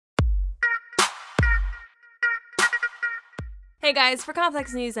Hey guys, for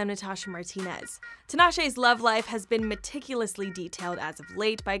Complex News, I'm Natasha Martinez. Tinashe's love life has been meticulously detailed as of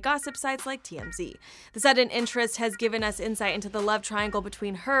late by gossip sites like TMZ. The sudden interest has given us insight into the love triangle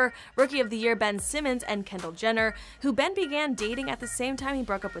between her, Rookie of the Year Ben Simmons, and Kendall Jenner, who Ben began dating at the same time he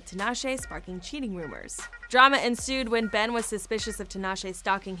broke up with Tinashe, sparking cheating rumors. Drama ensued when Ben was suspicious of Tinashe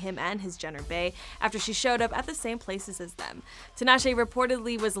stalking him and his Jenner bae after she showed up at the same places as them. Tinashe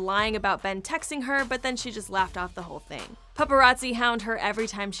reportedly was lying about Ben texting her, but then she just laughed off the whole thing. Paparazzi hound her every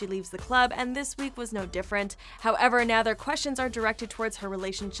time she leaves the club, and this week was no different. However, now their questions are directed towards her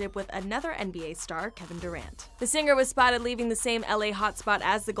relationship with another NBA star, Kevin Durant. The singer was spotted leaving the same LA hotspot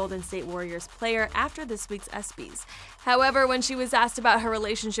as the Golden State Warriors player after this week's ESPYs. However, when she was asked about her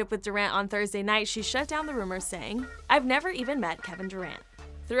relationship with Durant on Thursday night, she shut down the rumors, saying, "I've never even met Kevin Durant."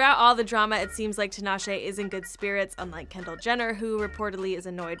 Throughout all the drama, it seems like Tinashe is in good spirits, unlike Kendall Jenner, who reportedly is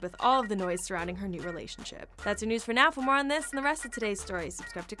annoyed with all of the noise surrounding her new relationship. That's your news for now. For more on this and the rest of today's stories,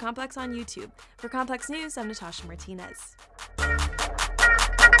 subscribe to Complex on YouTube. For Complex News, I'm Natasha Martinez.